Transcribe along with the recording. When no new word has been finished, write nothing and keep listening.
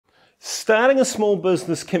Starting a small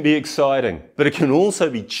business can be exciting, but it can also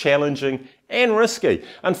be challenging and risky.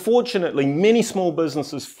 Unfortunately, many small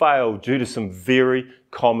businesses fail due to some very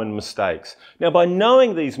common mistakes. Now, by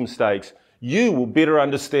knowing these mistakes, you will better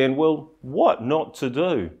understand, well, what not to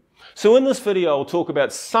do. So in this video, I'll talk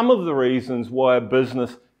about some of the reasons why a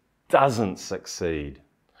business doesn't succeed.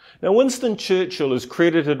 Now, Winston Churchill is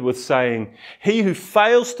credited with saying, "He who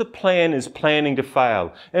fails to plan is planning to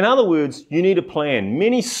fail." In other words, you need a plan.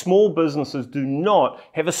 Many small businesses do not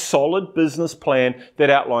have a solid business plan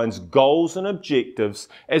that outlines goals and objectives,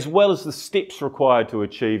 as well as the steps required to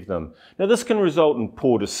achieve them. Now, this can result in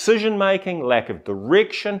poor decision making, lack of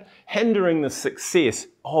direction, hindering the success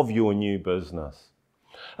of your new business.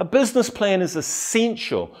 A business plan is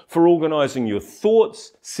essential for organising your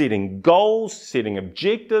thoughts, setting goals, setting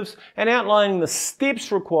objectives, and outlining the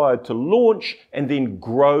steps required to launch and then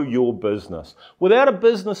grow your business. Without a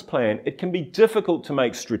business plan, it can be difficult to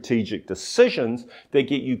make strategic decisions that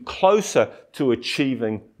get you closer to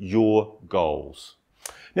achieving your goals.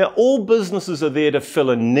 Now, all businesses are there to fill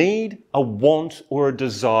a need, a want, or a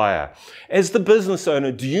desire. As the business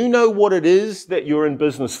owner, do you know what it is that you're in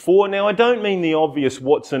business for? Now, I don't mean the obvious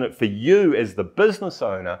what's in it for you as the business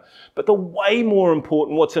owner, but the way more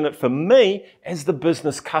important what's in it for me as the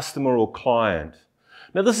business customer or client.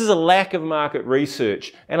 Now, this is a lack of market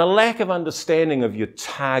research and a lack of understanding of your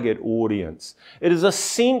target audience. It is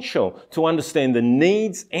essential to understand the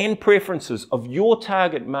needs and preferences of your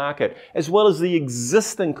target market, as well as the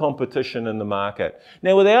existing competition in the market.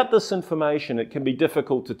 Now, without this information, it can be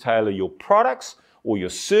difficult to tailor your products or your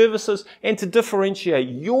services and to differentiate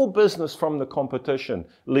your business from the competition,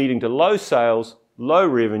 leading to low sales, low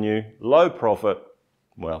revenue, low profit,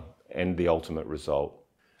 and the ultimate result.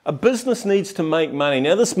 A business needs to make money.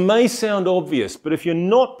 Now, this may sound obvious, but if you're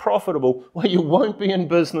not profitable, well, you won't be in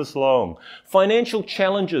business long. Financial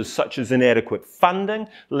challenges such as inadequate funding,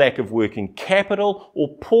 lack of working capital,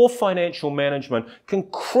 or poor financial management can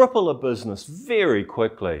cripple a business very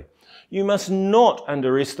quickly. You must not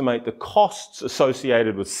underestimate the costs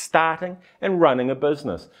associated with starting and running a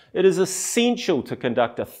business. It is essential to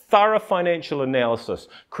conduct a thorough financial analysis,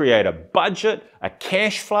 create a budget, a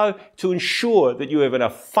cash flow to ensure that you have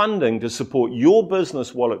enough funding to support your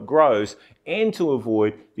business while it grows and to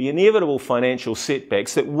avoid the inevitable financial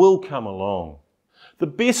setbacks that will come along. The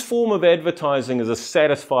best form of advertising is a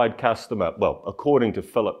satisfied customer, according to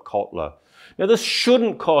Philip Kotler. Now, this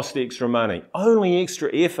shouldn't cost extra money, only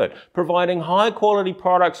extra effort. Providing high quality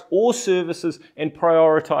products or services and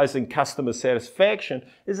prioritizing customer satisfaction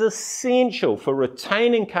is essential for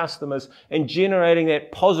retaining customers and generating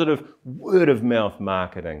that positive word of mouth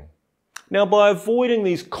marketing. Now, by avoiding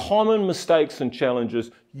these common mistakes and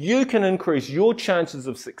challenges, you can increase your chances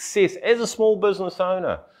of success as a small business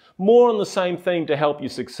owner. More on the same theme to help you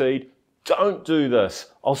succeed. Don't do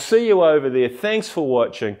this. I'll see you over there. Thanks for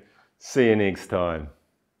watching. See you next time.